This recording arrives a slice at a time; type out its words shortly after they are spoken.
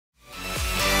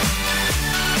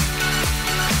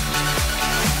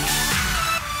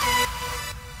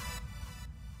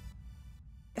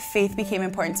Faith became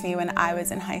important to me when I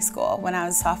was in high school. When I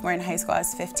was a sophomore in high school, I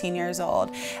was 15 years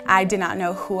old. I did not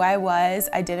know who I was.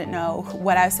 I didn't know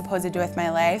what I was supposed to do with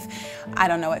my life. I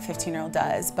don't know what 15-year-old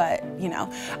does, but you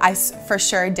know, I for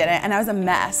sure didn't, and I was a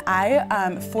mess.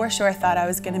 I for sure thought I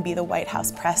was going to be the White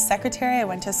House press secretary. I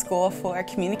went to school for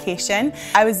communication.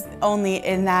 I was only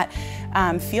in that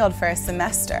field for a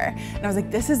semester, and I was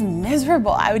like, this is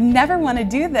miserable. I would never want to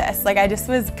do this. Like, I just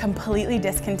was completely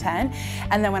discontent.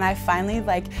 And then when I finally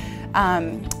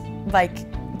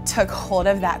took hold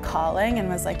of that calling and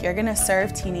was like, you're gonna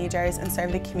serve teenagers and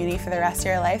serve the community for the rest of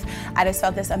your life, I just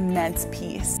felt this immense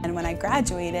peace. And when I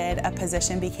graduated, a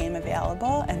position became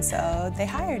available, and so they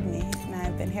hired me, and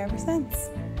I've been here ever since.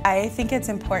 I think it's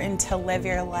important to live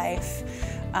your life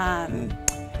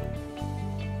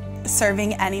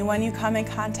serving anyone you come in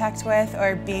contact with,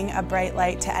 or being a bright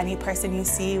light to any person you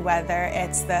see, whether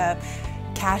it's the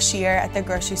cashier at the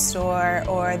grocery store,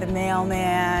 or the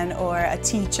mailman, or a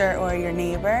teacher, or your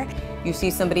neighbor. You see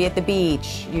somebody at the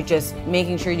beach, you just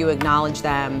making sure you acknowledge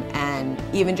them, and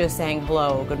even just saying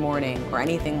hello, good morning, or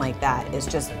anything like that is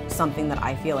just something that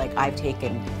I feel like I've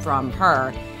taken from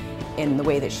her in the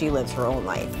way that she lives her own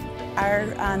life.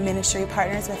 Our ministry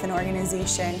partners with an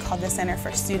organization called the Center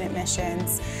for Student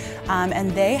Missions,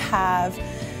 and they have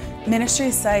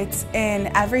ministry sites in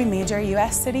every major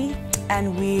U.S. city.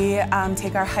 And we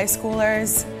take our high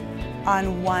schoolers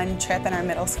on one trip and our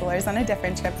middle schoolers on a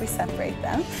different trip. We separate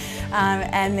them.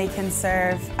 And they can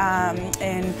serve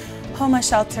in homeless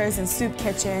shelters and soup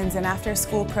kitchens and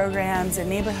after-school programs and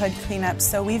neighborhood cleanups.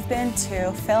 So we've been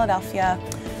to Philadelphia,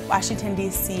 Washington,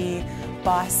 D.C.,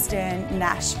 Boston,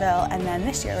 Nashville, and then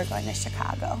this year we're going to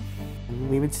Chicago.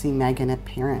 We would see Megan at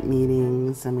parent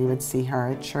meetings, and we would see her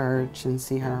at church and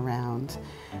see her around.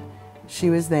 She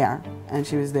was there, and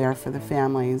she was there for the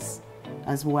families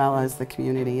as well as the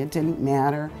community. It didn't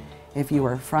matter if you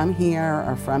were from here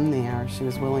or from there. She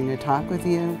was willing to talk with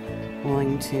you,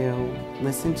 willing to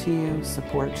listen to you,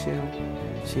 support you.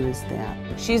 She was there.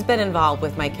 She's been involved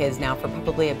with my kids now for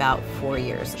probably about 4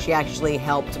 years. She actually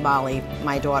helped Molly,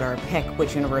 my daughter, pick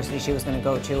which university she was going to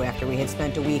go to after we had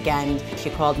spent a weekend.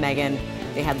 She called Megan.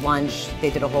 They had lunch,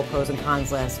 they did a whole pros and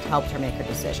cons list, helped her make her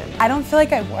decision. I don't feel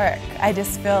like I work. I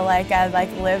just feel like I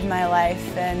live my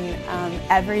life, and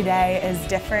every day is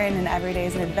different, and every day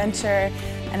is an adventure,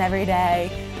 and every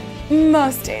day,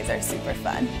 most days are super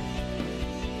fun.